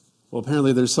Well,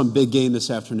 apparently there's some big game this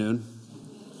afternoon.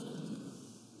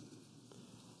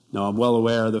 No, I'm well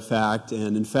aware of the fact,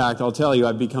 and in fact, I'll tell you,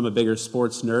 I've become a bigger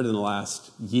sports nerd in the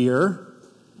last year,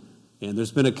 and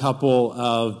there's been a couple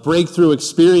of breakthrough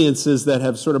experiences that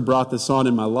have sort of brought this on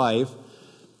in my life.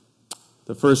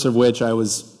 The first of which, I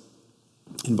was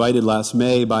invited last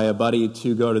May by a buddy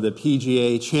to go to the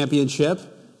PGA Championship,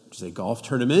 which is a golf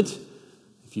tournament,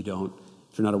 if you're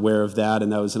not aware of that,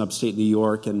 and that was in upstate New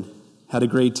York, and had a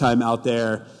great time out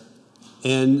there.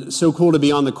 And so cool to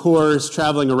be on the course,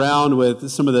 traveling around with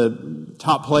some of the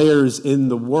top players in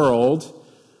the world.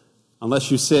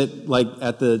 Unless you sit like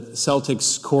at the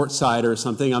Celtics courtside or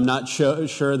something, I'm not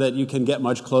sure that you can get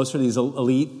much closer to these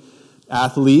elite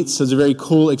athletes. So it's a very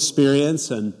cool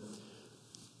experience. And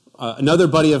another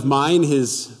buddy of mine,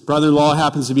 his brother-in-law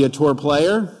happens to be a tour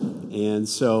player. And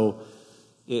so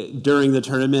during the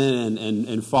tournament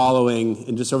and following,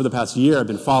 and just over the past year, I've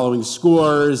been following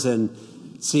scores and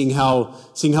seeing how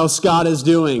Scott is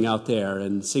doing out there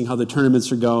and seeing how the tournaments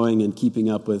are going and keeping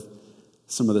up with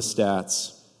some of the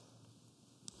stats.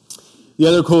 The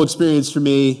other cool experience for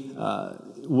me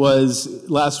was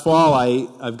last fall.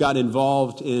 I've got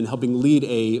involved in helping lead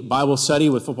a Bible study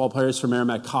with football players from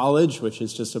Merrimack College, which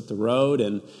is just up the road,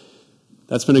 and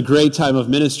that's been a great time of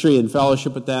ministry and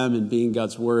fellowship with them and being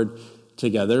God's Word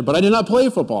together. But I did not play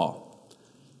football.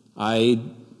 I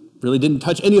really didn't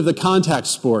touch any of the contact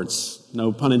sports.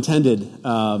 No pun intended.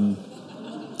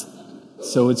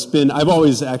 So I've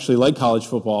always actually liked college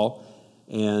football,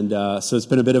 and so it's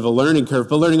been a bit of a learning curve,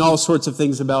 but learning all sorts of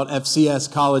things about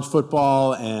FCS college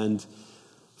football and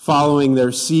following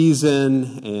their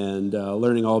season and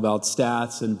learning all about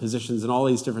stats and positions and all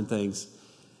these different things.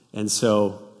 And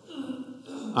so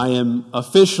I am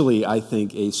officially, I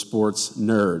think, a sports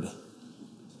nerd.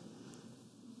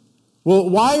 Well,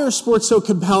 why are sports so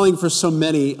compelling for so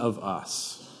many of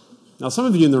us? Now, some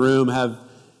of you in the room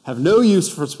have no use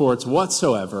for sports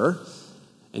whatsoever,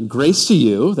 and grace to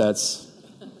you, that's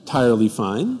entirely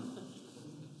fine.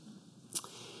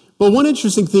 But one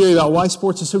interesting theory about why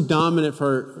sports is so dominant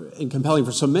and compelling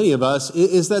for so many of us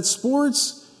is that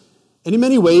sports, in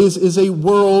many ways, is a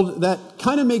world that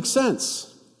kind of makes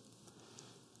sense.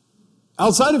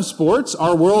 Outside of sports,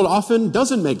 our world often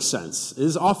doesn't make sense,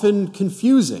 is often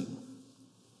confusing.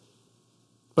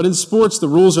 But in sports, the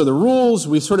rules are the rules.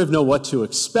 We sort of know what to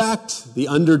expect. The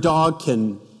underdog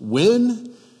can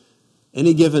win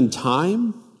any given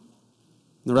time.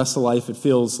 The rest of life, it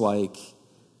feels like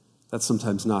that's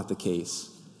sometimes not the case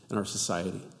in our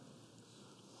society.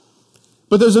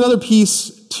 But there's another piece,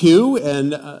 too,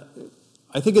 and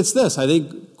I think it's this. I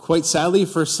think, quite sadly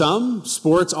for some,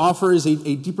 sports offers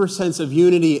a deeper sense of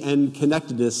unity and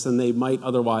connectedness than they might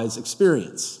otherwise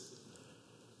experience.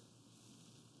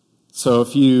 So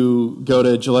if you go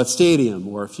to Gillette Stadium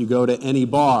or if you go to any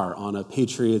bar on a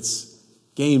Patriots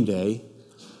game day,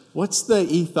 what's the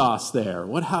ethos there?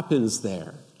 What happens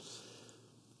there?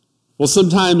 Well,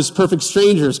 sometimes perfect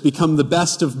strangers become the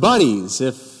best of buddies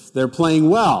if they're playing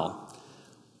well.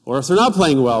 Or if they're not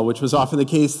playing well, which was often the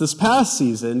case this past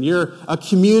season, you're a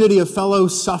community of fellow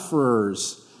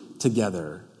sufferers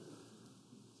together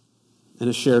in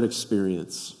a shared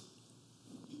experience.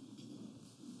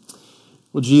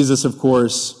 Well, Jesus, of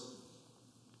course,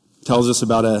 tells us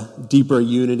about a deeper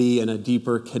unity and a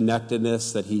deeper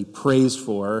connectedness that he prays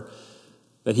for,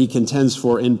 that he contends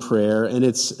for in prayer. And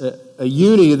it's a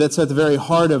unity that's at the very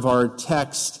heart of our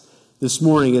text this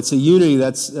morning. It's a unity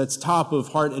that's top of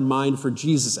heart and mind for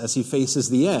Jesus as he faces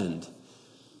the end.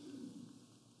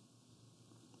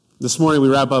 This morning we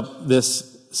wrap up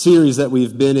this series that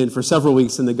we've been in for several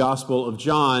weeks in the Gospel of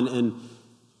John, and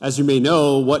as you may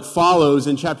know, what follows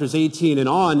in chapters 18 and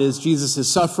on is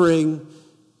Jesus' suffering,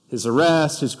 his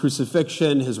arrest, his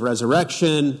crucifixion, his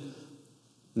resurrection,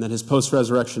 and then his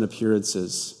post-resurrection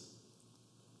appearances.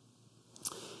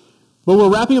 But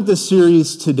we're wrapping up this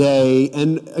series today,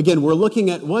 and again, we're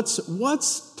looking at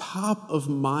what's top of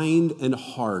mind and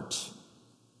heart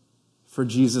for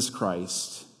Jesus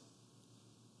Christ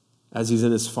as he's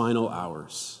in his final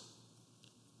hours,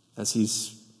 as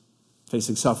he's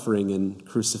facing suffering and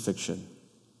crucifixion.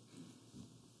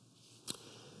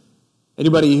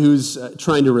 Anybody who's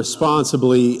trying to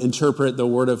responsibly interpret the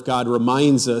Word of God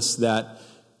reminds us that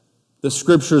the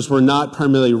Scriptures were not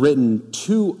primarily written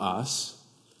to us,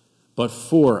 but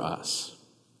for us.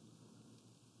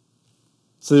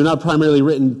 So they're not primarily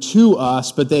written to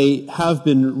us, but they have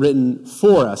been written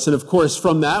for us. And of course,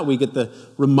 from that, we get the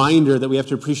reminder that we have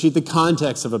to appreciate the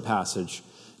context of a passage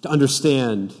to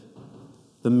understand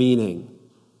the meaning.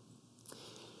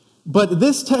 But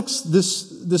this text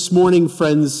this morning,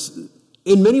 friends,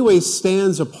 in many ways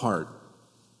stands apart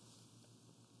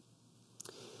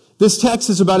This text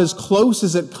is about as close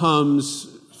as it comes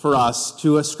for us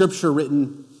to a scripture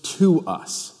written to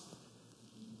us.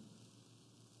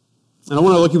 And I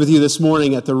want to look with you this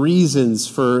morning at the reasons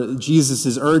for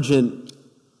Jesus' urgent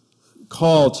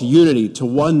call to unity, to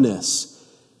oneness.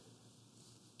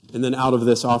 And then out of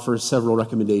this offers several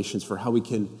recommendations for how we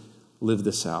can live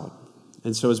this out.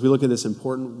 And so as we look at this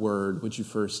important word, would you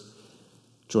first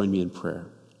join me in prayer?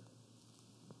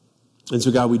 And so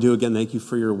God, we do again thank you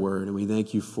for your word, and we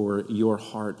thank you for your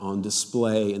heart on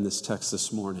display in this text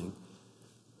this morning.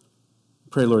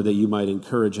 Pray, Lord, that you might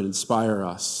encourage and inspire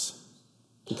us,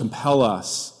 and compel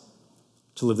us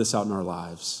to live this out in our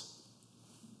lives.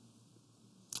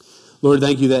 Lord,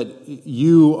 thank you that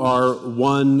you are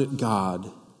one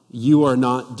God. You are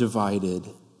not divided.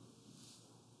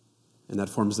 And that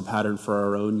forms the pattern for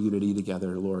our own unity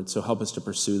together, Lord. So help us to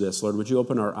pursue this. Lord, would you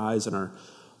open our eyes and our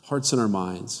hearts and our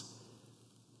minds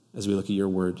as we look at your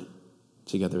word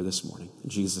together this morning. In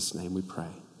Jesus' name we pray.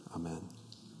 Amen.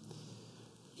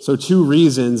 So at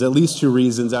least two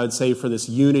reasons, I would say, for this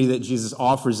unity that Jesus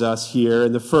offers us here.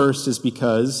 And the first is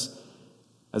because,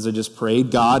 as I just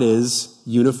prayed, God is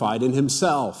unified in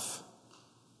himself.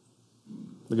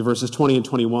 Look at verses 20 and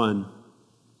 21.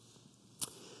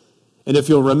 And if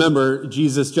you'll remember,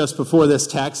 Jesus, just before this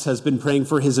text, has been praying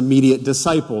for his immediate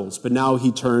disciples, but now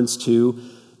he turns to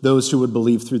those who would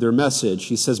believe through their message.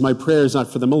 He says, my prayer is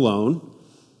not for them alone.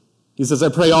 He says, I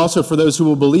pray also for those who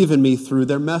will believe in me through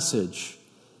their message,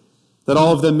 that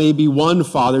all of them may be one,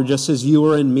 Father, just as you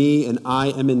are in me and I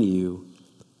am in you.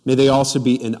 May they also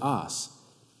be in us,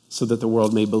 so that the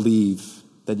world may believe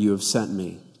that you have sent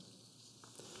me.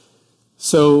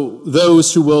 So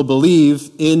those who will believe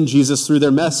in Jesus through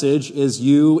their message is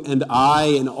you and I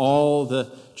and all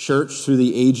the church through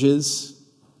the ages.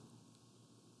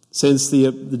 Since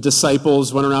the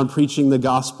disciples went around preaching the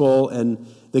gospel and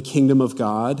the kingdom of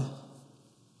God.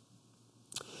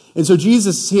 And so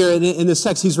Jesus here in this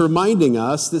text, he's reminding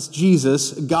us, this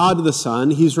Jesus, God the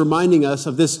Son, he's reminding us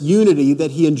of this unity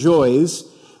that he enjoys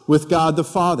with God the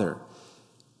Father.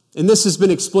 And this has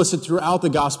been explicit throughout the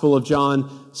Gospel of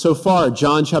John so far.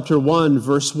 John chapter 1,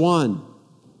 verse 1.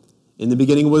 In the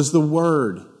beginning was the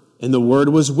Word, and the Word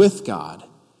was with God,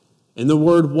 and the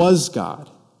Word was God.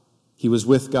 He was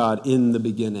with God in the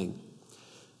beginning.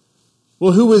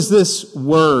 Well, who is this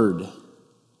Word?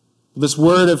 This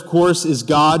Word, of course, is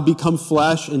God become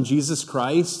flesh in Jesus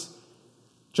Christ.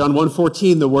 John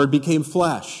 1:14, the Word became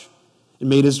flesh and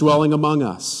made his dwelling among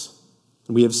us.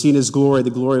 And we have seen his glory,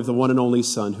 the glory of the one and only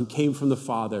Son, who came from the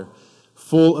Father,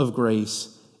 full of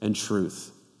grace and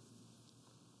truth.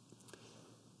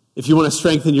 If you want to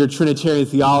strengthen your Trinitarian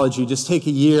theology, just take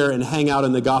a year and hang out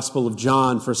in the Gospel of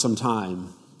John for some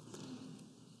time.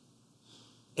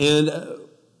 And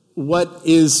what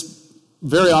is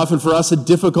very often for us a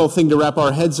difficult thing to wrap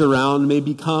our heads around may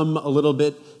become a little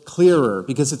bit clearer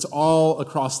because it's all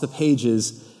across the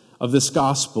pages of this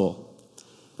gospel.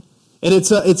 And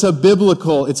it's a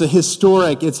biblical, it's a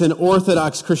historic, it's an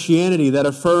orthodox Christianity that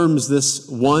affirms this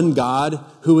one God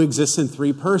who exists in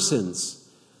three persons: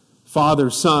 Father,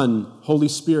 Son, Holy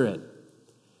Spirit.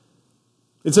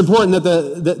 It's important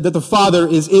that the Father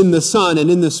is in the Son and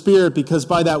in the Spirit, because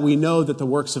by that we know that the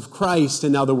works of Christ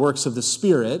and now the works of the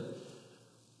Spirit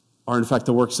are in fact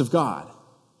the works of God.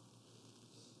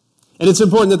 And it's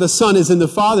important that the Son is in the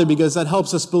Father, because that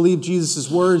helps us believe Jesus'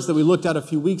 words that we looked at a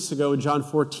few weeks ago in John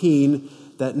 14,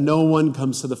 that no one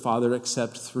comes to the Father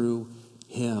except through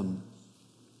him.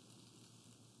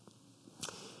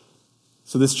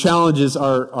 So this challenges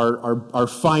our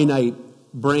finite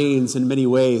brains in many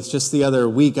ways. Just the other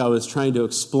week, I was trying to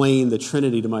explain the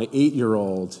Trinity to my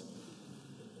 8-year-old.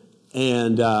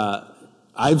 And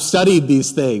I've studied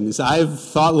these things. I've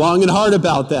thought long and hard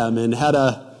about them and had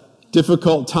a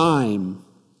difficult time.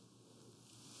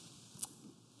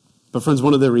 But friends,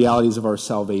 one of the realities of our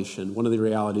salvation, one of the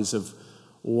realities of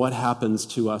what happens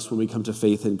to us when we come to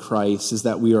faith in Christ, is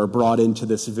that we are brought into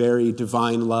this very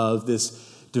divine love, this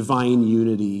divine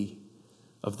unity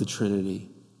of the Trinity.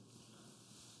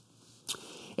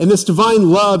 And this divine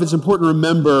love, it's important to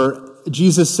remember,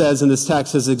 Jesus says in this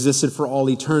text, has existed for all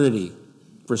eternity.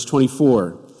 Verse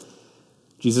 24,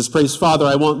 Jesus prays, Father,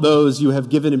 I want those you have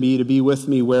given to me to be with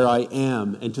me where I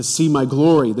am, and to see my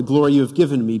glory, the glory you have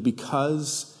given me,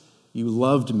 because you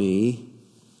loved me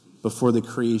before the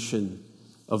creation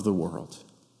of the world.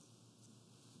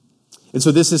 And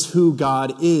so this is who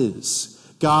God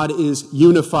is. God is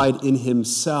unified in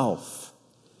himself.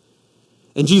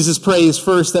 And Jesus prays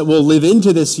first that we'll live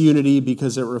into this unity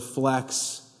because it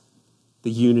reflects the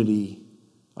unity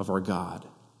of our God.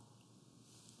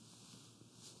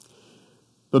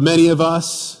 But many of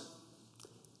us,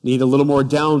 need a little more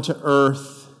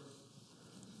down-to-earth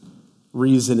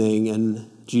reasoning, and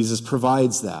Jesus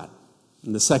provides that.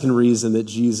 And the second reason that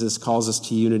Jesus calls us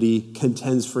to unity,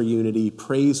 contends for unity,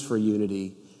 prays for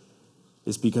unity,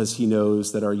 is because he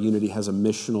knows that our unity has a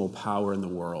missional power in the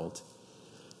world.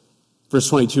 Verse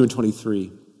 22 and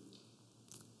 23.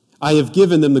 I have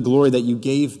given them the glory that you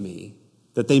gave me,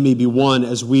 that they may be one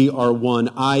as we are one,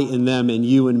 I in them and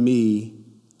you in me,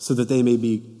 so that they may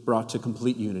be brought to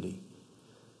complete unity.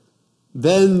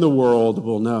 Then the world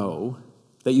will know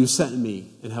that you sent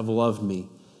me and have loved me,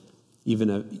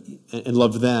 and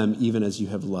loved them even as you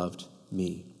have loved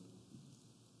me.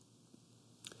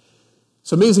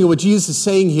 So amazing, what Jesus is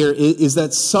saying here is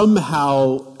that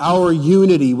somehow our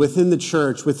unity within the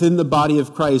church, within the body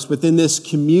of Christ, within this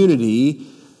community,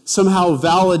 somehow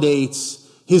validates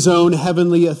his own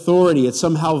heavenly authority. It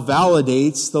somehow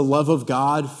validates the love of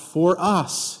God for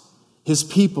us, his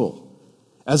people,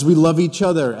 as we love each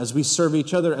other, as we serve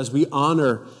each other, as we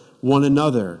honor one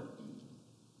another.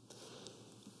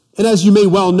 And as you may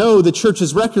well know, the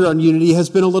church's record on unity has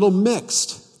been a little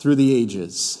mixed through the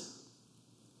ages.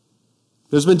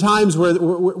 There's been times where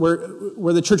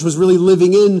the church was really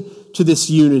living into this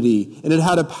unity, and it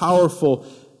had a powerful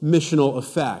missional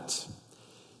effect.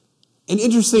 And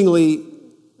interestingly,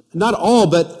 not all,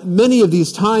 but many of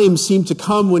these times seem to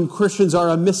come when Christians are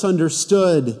a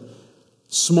misunderstood,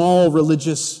 small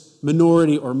religious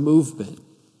minority or movement.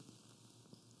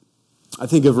 I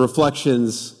think of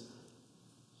reflections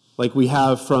like we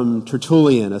have from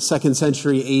Tertullian, a 2nd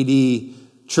century A.D.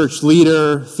 church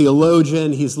leader,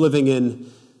 theologian. He's living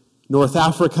in North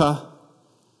Africa.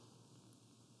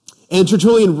 And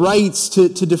Tertullian writes to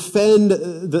defend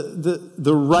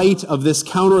the right of this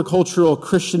countercultural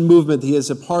Christian movement that he is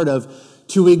a part of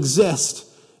to exist.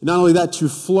 Not only that, to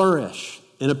flourish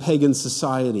in a pagan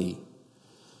society.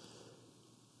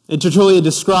 And Tertullian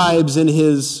describes in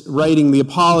his writing, The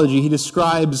Apology, he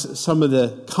describes some of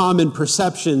the common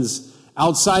perceptions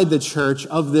outside the church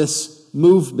of this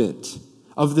movement,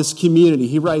 of this community.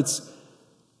 He writes,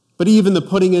 but even the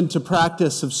putting into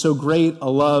practice of so great a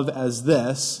love as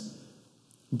this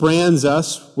brands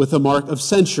us with a mark of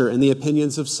censure in the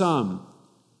opinions of some.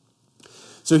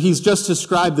 So he's just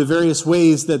described the various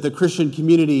ways that the Christian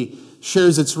community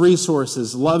shares its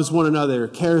resources, loves one another,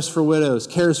 cares for widows,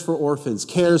 cares for orphans,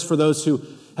 cares for those who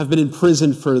have been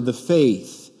imprisoned for the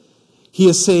faith. He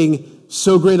is saying,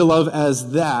 so great a love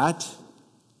as that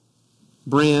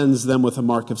brands them with a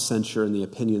mark of censure in the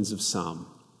opinions of some.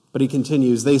 But he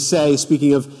continues, they say,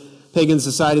 speaking of pagan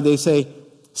society, they say,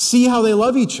 see how they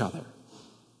love each other,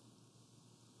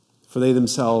 for they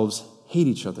themselves hate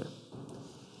each other.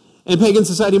 And pagan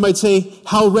society might say,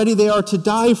 how ready they are to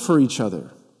die for each other.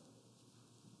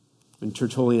 And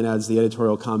Tertullian adds the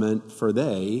editorial comment, for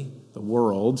they, the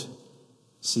world,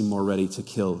 seem more ready to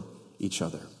kill each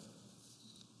other.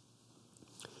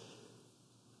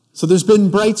 So there's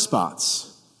been bright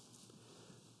spots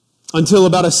until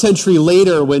about a century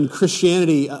later when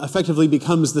Christianity effectively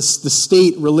becomes the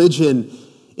state religion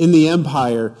in the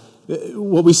empire.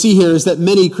 What we see here is that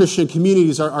many Christian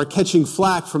communities are catching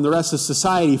flack from the rest of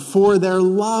society for their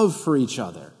love for each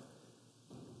other,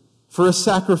 for a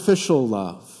sacrificial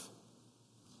love.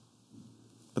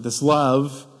 But this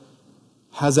love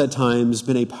has at times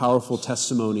been a powerful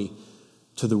testimony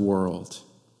to the world.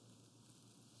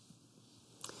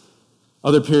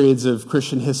 Other periods of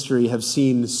Christian history have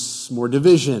seen more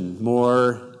division,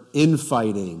 more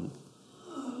infighting.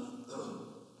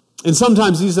 And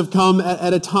sometimes these have come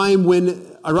at a time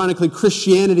when, ironically,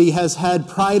 Christianity has had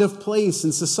pride of place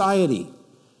in society,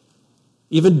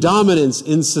 even dominance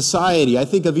in society. I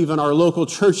think of even our local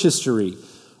church history,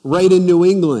 right in New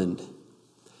England.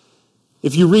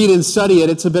 If you read and study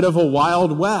it, it's a bit of a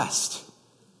Wild West.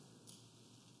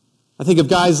 I think of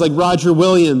guys like Roger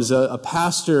Williams, a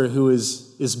pastor who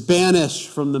is banished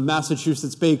from the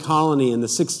Massachusetts Bay Colony in the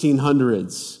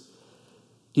 1600s.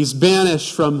 He's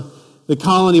banished from the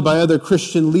colony by other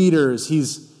Christian leaders.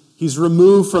 He's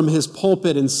removed from his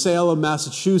pulpit in Salem,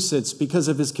 Massachusetts, because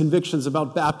of his convictions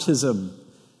about baptism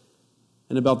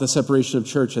and about the separation of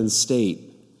church and state.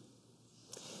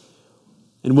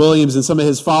 And Williams and some of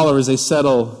his followers, they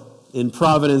settle in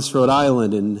Providence, Rhode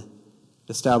Island, and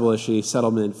establish a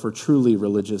settlement for truly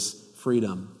religious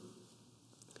freedom.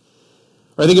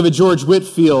 Or I think of a George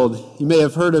Whitefield. You may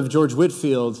have heard of George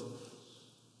Whitefield,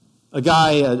 a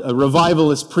guy, a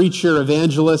revivalist preacher,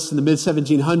 evangelist in the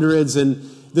mid-1700s, and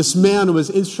this man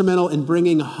was instrumental in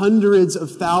bringing hundreds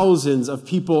of thousands of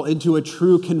people into a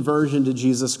true conversion to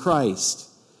Jesus Christ.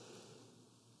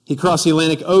 He crossed the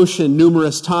Atlantic Ocean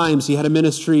numerous times. He had a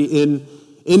ministry in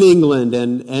in England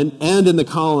and in the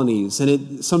colonies.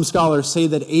 And some scholars say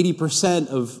that 80%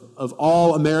 of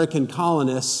all American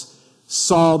colonists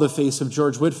saw the face of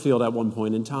George Whitefield at one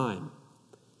point in time.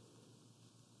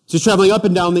 So he's traveling up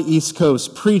and down the East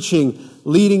Coast, preaching,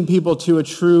 leading people to a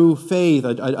true faith,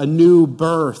 a new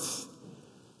birth.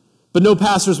 But no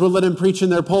pastors would let him preach in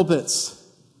their pulpits.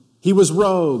 He was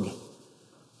rogue.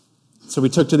 So he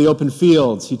took to the open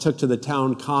fields. He took to the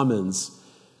town commons,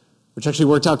 which actually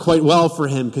worked out quite well for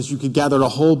him because you could gather a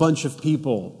whole bunch of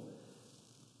people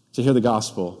to hear the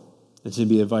gospel and to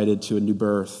be invited to a new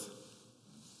birth.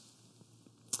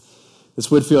 This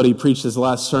Whitefield, he preached his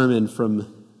last sermon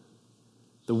from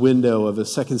the window of a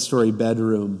second-story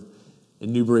bedroom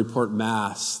in Newburyport,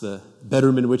 Mass., the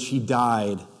bedroom in which he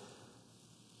died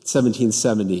in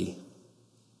 1770.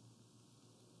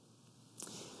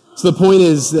 So the point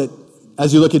is that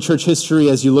as you look at church history,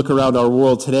 as you look around our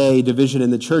world today, division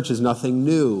in the church is nothing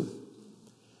new.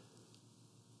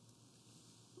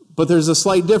 But there's a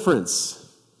slight difference.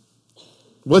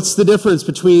 What's the difference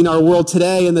between our world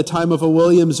today and the time of a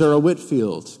Williams or a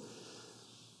Whitefield?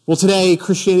 Well, today,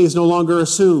 Christianity is no longer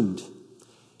assumed.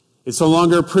 It's no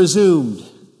longer presumed.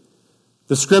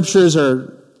 The scriptures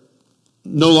are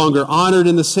no longer honored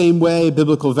in the same way.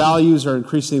 Biblical values are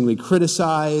increasingly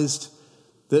criticized.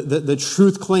 The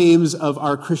truth claims of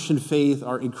our Christian faith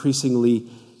are increasingly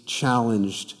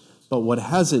challenged. But what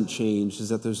hasn't changed is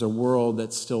that there's a world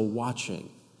that's still watching.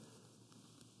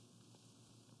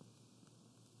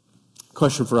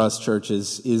 Question for us, church,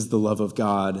 is the love of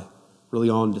God really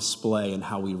on display in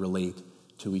how we relate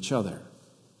to each other?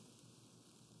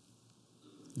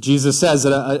 Jesus says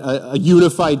that a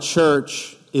unified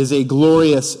church is a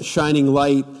glorious, shining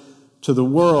light to the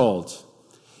world.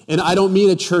 And I don't mean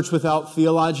a church without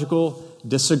theological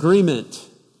disagreement.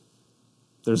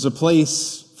 There's a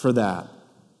place for that.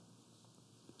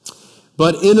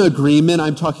 But in agreement,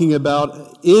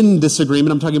 in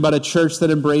disagreement, I'm talking about a church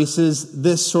that embraces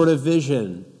this sort of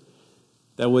vision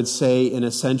that would say in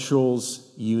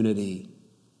essentials, unity.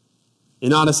 In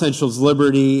non-essentials,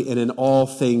 liberty, and in all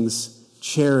things,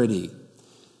 charity.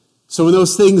 So in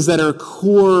those things that are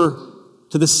core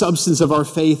to the substance of our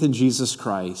faith in Jesus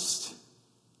Christ,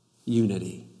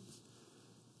 unity.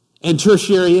 And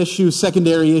tertiary issues,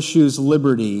 secondary issues,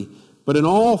 liberty. But in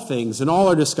all things, in all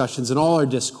our discussions, in all our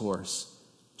discourse,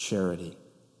 charity.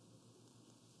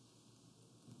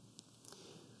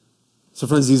 So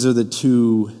friends, these are the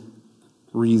two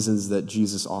reasons that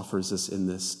Jesus offers us in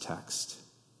this text.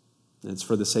 And it's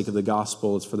for the sake of the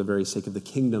gospel, it's for the very sake of the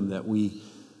kingdom that we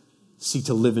seek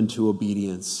to live into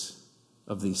obedience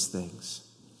of these things.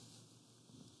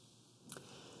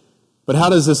 But how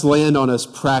does this land on us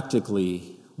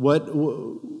practically? What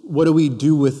do we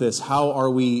do with this? How are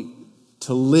we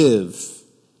to live,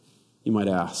 you might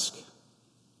ask?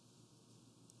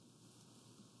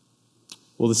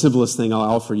 Well, the simplest thing I'll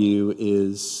offer you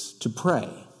is to pray.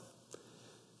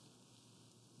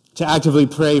 To actively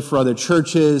pray for other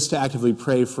churches, to actively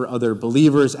pray for other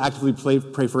believers, actively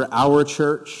pray for our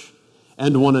church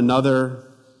and one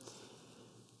another.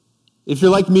 If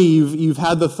you're like me, you've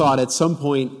had the thought at some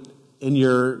point in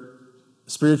your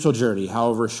spiritual journey,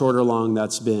 however short or long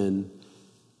that's been,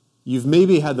 you've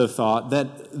maybe had the thought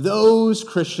that those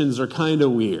Christians are kind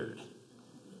of weird.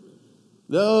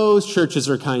 Those churches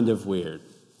are kind of weird.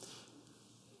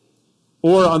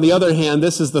 Or on the other hand,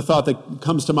 this is the thought that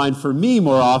comes to mind for me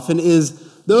more often, is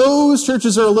those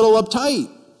churches are a little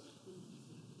uptight.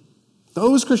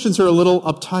 Those Christians are a little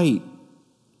uptight.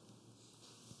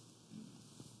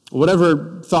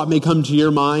 Whatever thought may come to your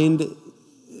mind,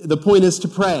 the point is to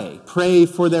pray. Pray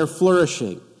for their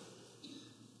flourishing.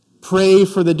 Pray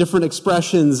for the different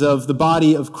expressions of the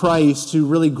body of Christ to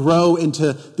really grow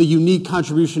into the unique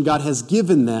contribution God has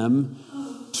given them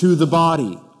to the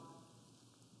body.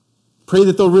 Pray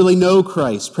that they'll really know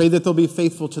Christ. Pray that they'll be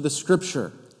faithful to the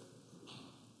Scripture.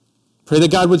 Pray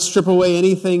that God would strip away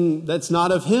anything that's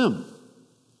not of Him.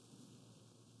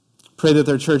 Pray that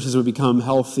their churches would become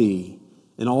healthy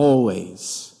in all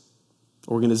ways,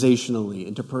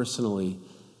 organizationally, interpersonally,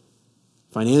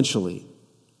 financially.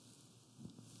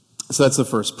 So that's the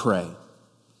first, pray.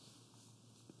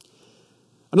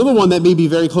 Another one that may be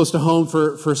very close to home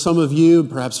for some of you,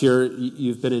 perhaps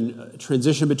you've been in a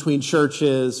transition between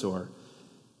churches, or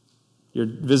you're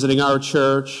visiting our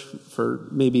church for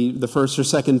maybe the first or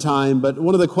second time, but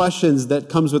one of the questions that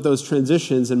comes with those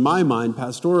transitions, in my mind,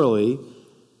 pastorally,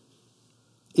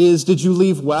 is, did you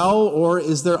leave well, or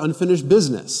is there unfinished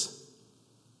business?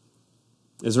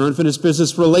 Is there unfinished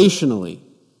business relationally?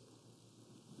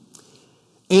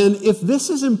 And if this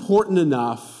is important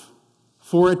enough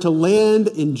for it to land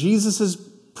in Jesus'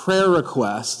 prayer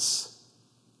requests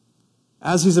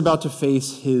as he's about to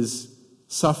face his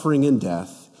suffering and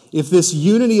death, if this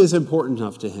unity is important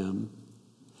enough to him,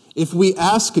 if we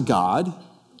ask God,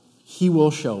 he will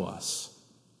show us.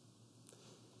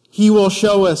 He will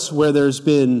show us where there's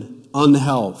been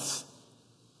unhealth,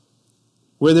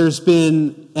 where there's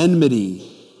been enmity,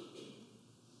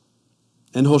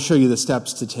 and he'll show you the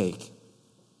steps to take.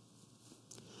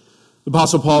 The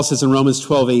Apostle Paul says in Romans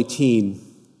 12:18,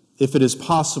 if it is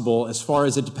possible, as far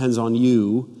as it depends on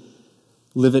you,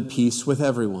 live at peace with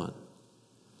everyone.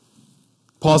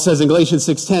 Paul says in Galatians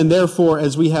 6:10, therefore,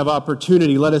 as we have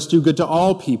opportunity, let us do good to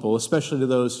all people, especially to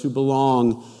those who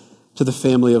belong to the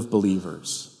family of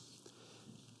believers.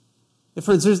 And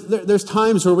friends, there's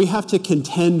times where we have to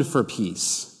contend for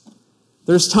peace.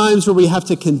 There's times where we have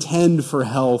to contend for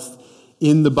health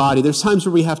in the body. There's times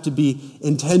where we have to be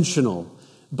intentional.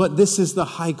 But this is the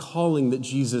high calling that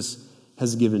Jesus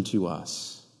has given to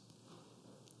us.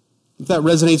 If that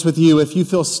resonates with you, if you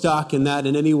feel stuck in that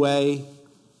in any way,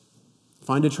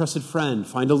 find a trusted friend,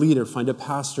 find a leader, find a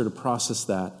pastor to process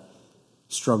that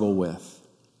struggle with.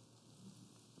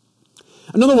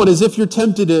 Another one is if you're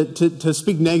tempted to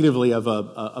speak negatively of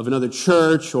another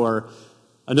church or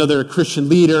another Christian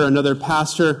leader, another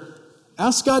pastor,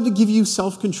 ask God to give you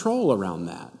self-control around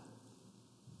that.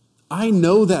 I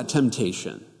know that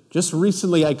temptation. Just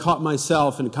recently I caught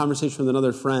myself in a conversation with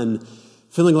another friend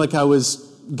feeling like I was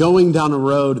going down a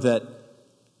road that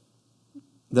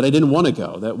I didn't want to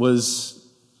go, that was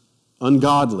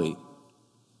ungodly.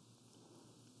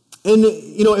 And,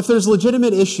 if there's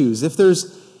legitimate issues, if there's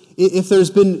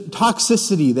been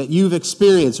toxicity that you've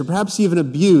experienced, or perhaps even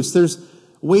abuse, there's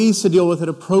ways to deal with it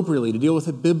appropriately, to deal with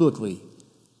it biblically,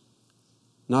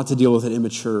 not to deal with it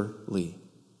immaturely.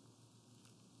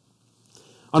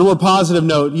 On a more positive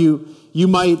note, you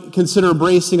might consider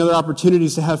embracing other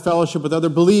opportunities to have fellowship with other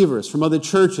believers from other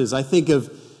churches. I think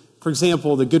of, for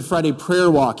example, the Good Friday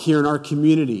prayer walk here in our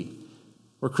community,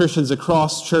 where Christians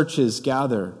across churches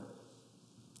gather.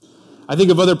 I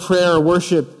think of other prayer or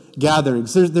worship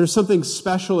gatherings. There's something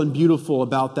special and beautiful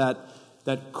about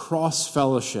that cross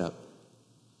fellowship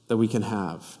that we can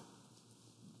have.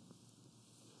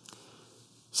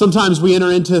 Sometimes we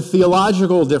enter into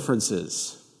theological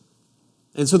differences.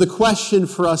 And so the question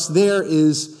for us there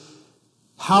is,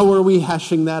 how are we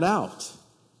hashing that out?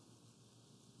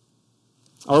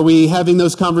 Are we having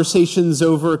those conversations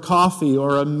over coffee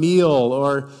or a meal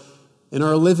or in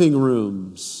our living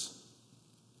rooms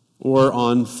or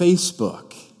on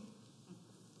Facebook?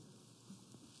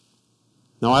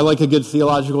 Now, I like a good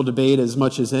theological debate as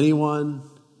much as anyone,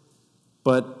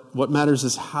 but what matters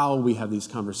is how we have these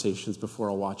conversations before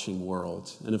a watching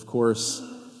world. And of course,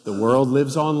 the world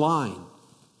lives online.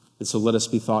 And so let us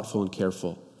be thoughtful and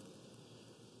careful.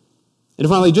 And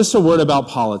finally, just a word about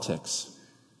politics.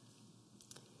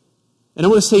 And I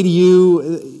want to say to you,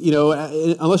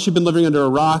 unless you've been living under a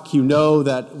rock, you know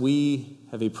that we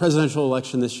have a presidential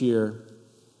election this year.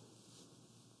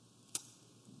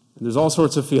 And there's all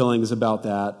sorts of feelings about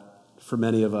that for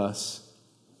many of us.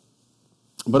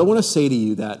 But I want to say to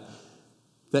you that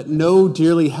no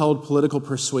dearly held political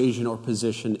persuasion or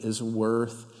position is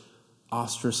worth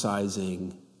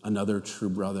ostracizing another true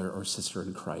brother or sister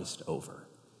in Christ over.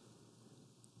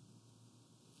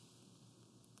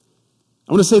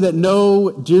 I want to say that no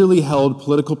dearly held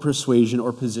political persuasion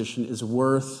or position is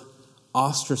worth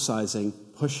ostracizing,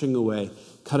 pushing away,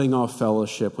 cutting off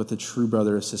fellowship with a true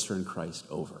brother or sister in Christ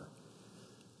over.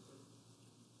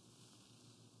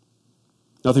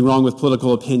 Nothing wrong with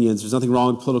political opinions. There's nothing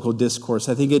wrong with political discourse.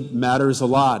 I think it matters a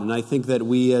lot, and I think that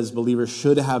we as believers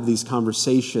should have these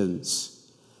conversations.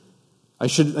 I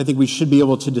think we should be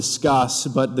able to discuss,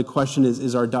 but the question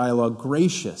is our dialogue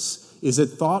gracious? Is it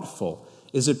thoughtful?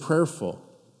 Is it prayerful?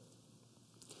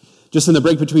 Just in the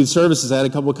break between services, I had a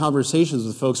couple of conversations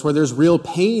with folks where there's real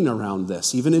pain around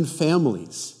this, even in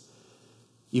families,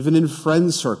 even in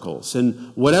friend circles.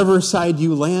 And whatever side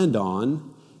you land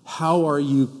on, how are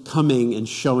you coming and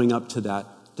showing up to that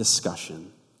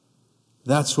discussion?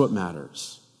 That's what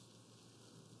matters.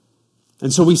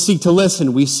 And so we seek to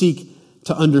listen. We seek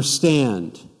to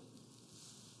understand.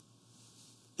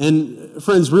 And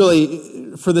friends,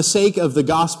 really, for the sake of the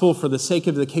gospel, for the sake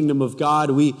of the kingdom of God,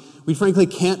 we frankly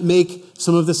can't make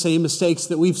some of the same mistakes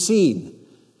that we've seen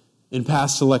in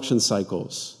past election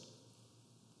cycles.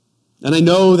 And I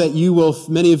know that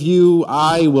many of you,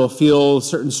 I will feel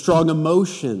certain strong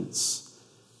emotions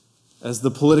as the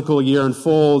political year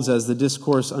unfolds, as the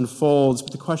discourse unfolds.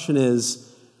 But the question is,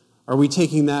 are we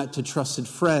taking that to trusted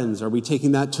friends? Are we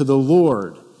taking that to the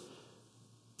Lord?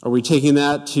 Are we taking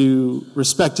that to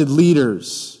respected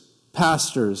leaders?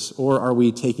 pastors, or are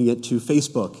we taking it to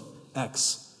Facebook,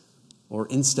 X, or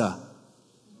Insta?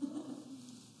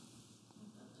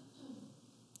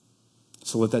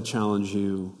 So let that challenge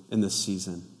you in this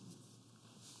season.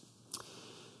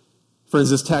 Friends,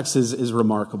 this text is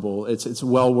remarkable. It's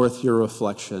well worth your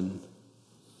reflection.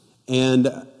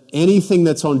 And anything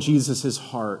that's on Jesus'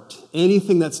 heart,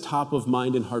 anything that's top of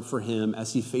mind and heart for him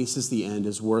as he faces the end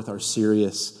is worth our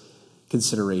serious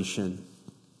consideration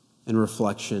and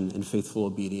reflection and faithful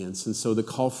obedience. And so the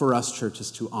call for us, church,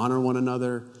 is to honor one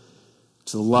another,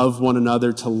 to love one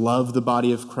another, to love the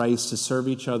body of Christ, to serve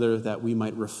each other, that we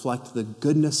might reflect the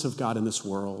goodness of God in this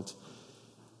world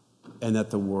and that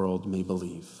the world may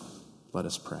believe. Let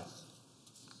us pray.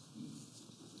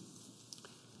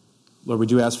 Lord, we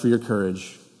do ask for your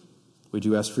courage. We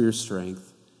do ask for your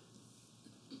strength.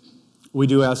 We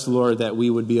do ask, Lord, that we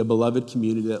would be a beloved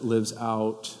community that lives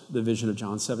out the vision of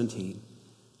John 17.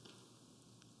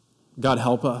 God,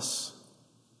 help us.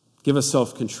 Give us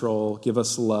self-control. Give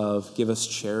us love. Give us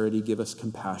charity. Give us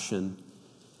compassion,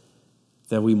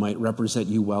 that we might represent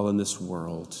you well in this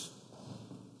world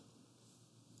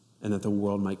and that the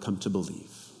world might come to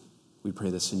believe. We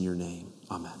pray this in your name.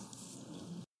 Amen.